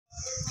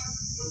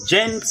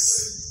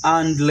Gents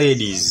and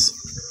ladies,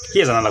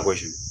 here's another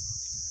question.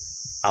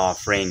 Our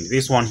friend,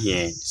 this one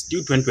here,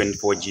 still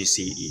 2024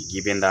 GCE,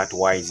 given that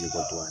y is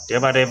equal to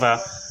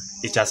whatever,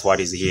 it's just what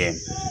is here.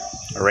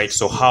 Alright,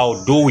 so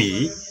how do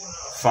we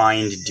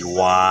find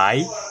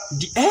dy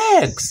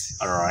dx?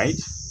 Alright,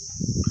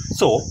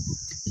 so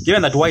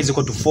given that y is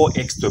equal to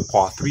 4x to the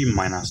power 3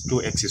 minus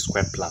 2x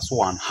squared plus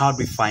 1, how do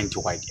we find dy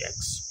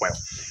dx? Well,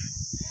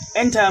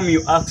 anytime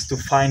you ask to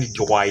find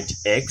dy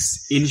dx,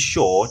 in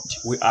short,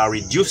 we are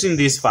reducing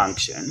this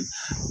function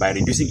by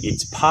reducing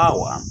its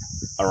power,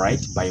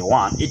 alright, by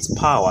 1. Its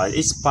power,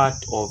 each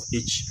part of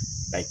each,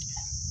 like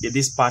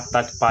this part,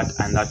 that part,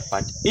 and that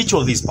part, each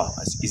of these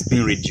powers is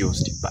being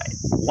reduced by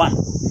 1.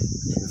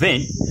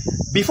 Then,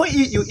 before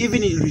you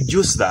even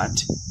reduce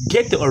that,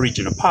 get the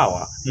original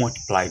power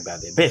multiplied by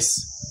the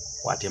base.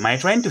 What am I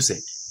trying to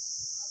say?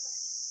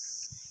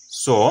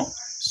 So,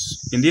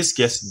 in this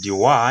case,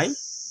 dy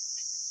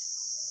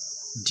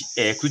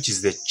dx, which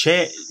is the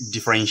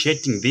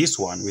differentiating this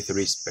one with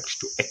respect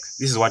to x.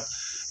 This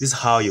is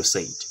how you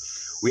say it.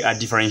 We are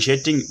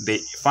differentiating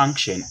the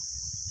function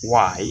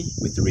y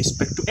with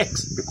respect to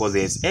x because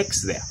there's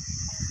x there.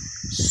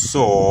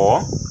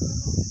 So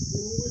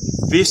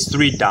this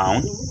 3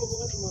 down,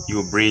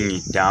 you bring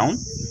it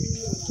down,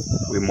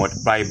 we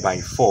multiply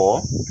by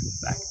 4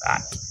 like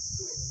that.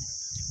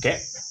 Okay,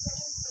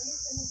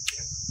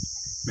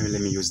 maybe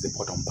let me use the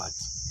bottom part.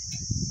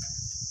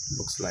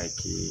 Looks like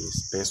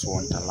space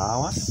won't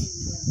allow us.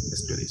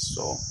 Let's do this.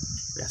 So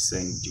we are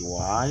saying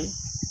dy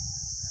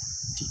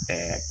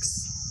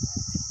dx.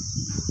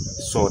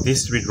 So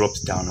this 3 drops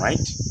down,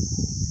 right?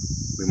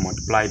 We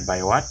multiply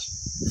by what?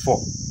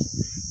 4.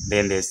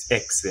 Then there's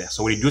x there.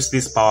 So we reduce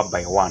this power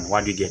by 1.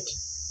 What do we get?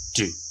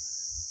 2.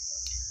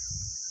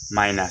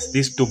 Minus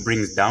this 2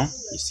 brings down,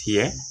 is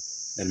here.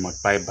 Then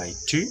multiply by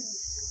 2.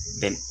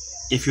 Then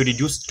if you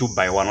reduce 2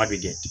 by 1, what do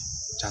we get?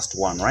 Just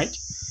 1, right?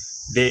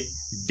 The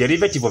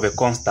derivative of a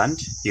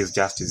constant is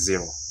just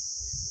 0.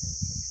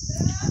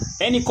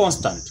 Any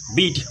constant,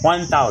 be it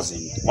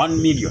 1,000,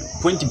 1 million,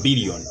 20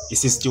 billion,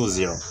 is still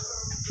 0.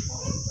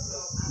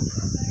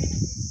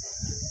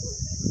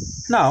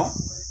 Now,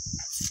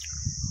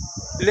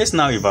 let's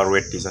now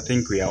evaluate this. I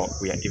think we are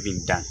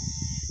even done.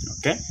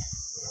 Okay,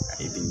 we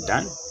are even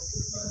done.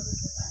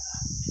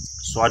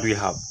 So what do we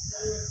have?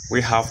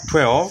 We have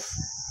 12x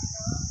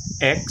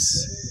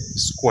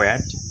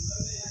squared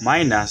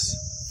minus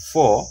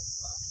 4x.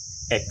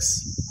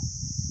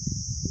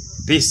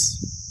 This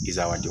is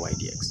our dy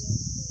dx.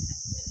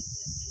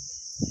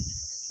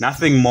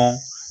 Nothing more,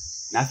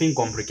 nothing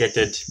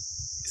complicated.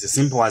 It's as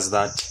simple as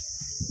that.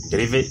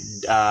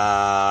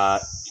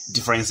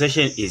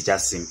 Differentiation is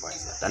just simple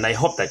as that. And I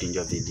hope that you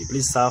enjoyed the video.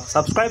 Please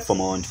subscribe for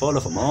more and follow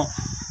for more.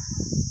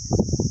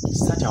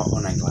 Start our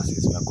online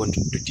classes. We are going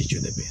to teach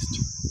you the best.